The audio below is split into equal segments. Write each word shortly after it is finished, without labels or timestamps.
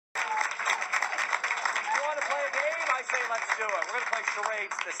I say let's do it. We're going to play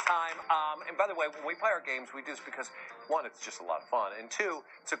charades this time. And by the way, when we play our games, we do this because, one, it's just a lot of fun. And two,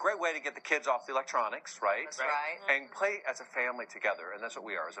 it's a great way to get the kids off the electronics, right? That's right. And play as a family together. And that's what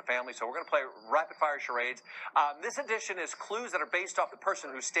we are, as a family. So we're going to play rapid-fire charades. This edition is clues that are based off the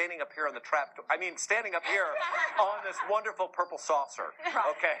person who's standing up here on the standing up here on this wonderful purple saucer.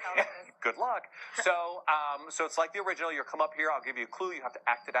 Okay? Good luck. So it's like the original. You'll come up here. I'll give you a clue. You have to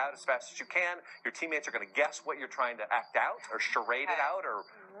act it out as fast as you can. Your teammates are going to guess what you're trying to act out or charade it out or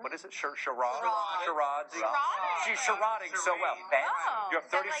what is it? Charade? Charades. She's charading so well. You have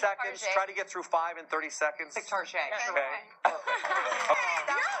 30 seconds. Try to get through 5 in 30 seconds. Like Tarche. Okay.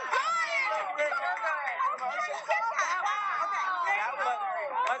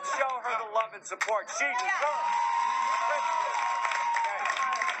 Let's show her the love and support. She deserves.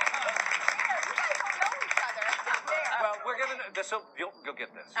 Well, we're giving this. You'll get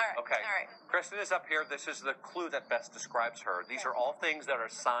this. All right. Okay. All right. Kristin is up here. This is the clue that best describes her. These are all things that are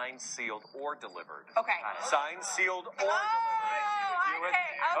signed, sealed, or delivered. Okay. Signed, sealed, or delivered.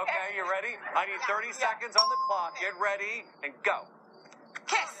 Okay. You ready? I need 30 seconds on the clock. Get ready and go.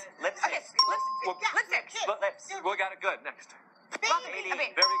 Kiss. Lipstick. Lipstick. Lips. We got it. Good. Next. Baby.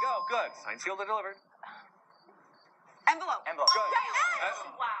 There we go. Good. Signed, sealed, or delivered. Envelope. Good.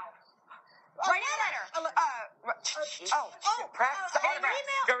 Wow. Writing letter. Practice.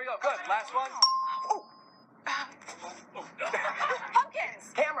 There we go. Good. Last one.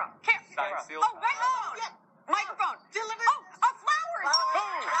 Pumpkins. Camera. Signed, sealed. Microphone. Microphone. Delivered. Flowers.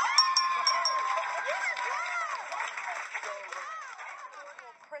 Boom.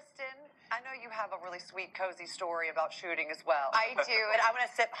 Kristin, I know you have a really sweet, cozy story about shooting as well. I do. And I want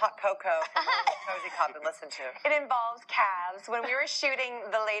to sip hot cocoa from a cozy cup and listen to. It involves calves. When we were shooting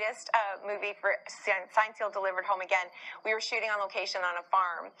the latest movie for Signed, Sealed, Delivered, Home Again, we were shooting on location on a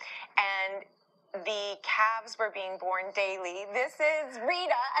farm. And the calves were being born daily. This is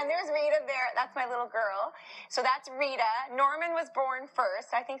Rita, and there's Rita there. That's my little girl. So that's Rita. Norman was born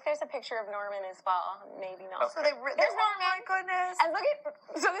first. I think there's a picture of Norman as well. Maybe not. So there's Norman. Oh my goodness. And look at,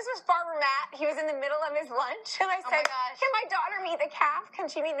 so this was Farmer Matt. He was in the middle of his lunch, and I said, can my daughter meet the calf?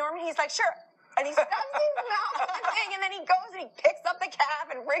 Can she meet Norman? He's like, sure. And he stuffs his mouth with the thing, and then he goes and he picks up the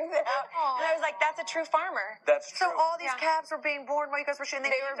calf and brings it out. And I was like, that's a true farmer. That's true. So all these calves were being born while you guys were shooting.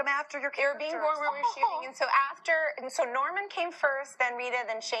 They named them after your They characters. were being born when we were shooting. And so Norman came first, then Rita,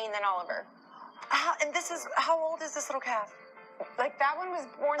 then Shane, then Oliver. And this is, how old is this little calf? Like that one was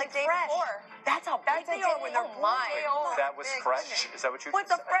born Like the day fresh. before. That's how big they are when they're born. That was fresh. Is that what you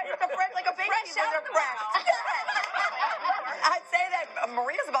What's a fresh? It's a fresh, like a baby Fresh when out they're of the fresh. I'd say that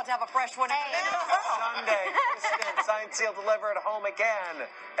Marita's about to have a fresh one. Sunday, Kristin, Signed, Sealed, Delivered, Home Again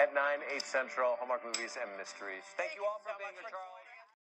at 9, 8 Central, Hallmark Movies and Mysteries. Thank you all for being here, Charlie.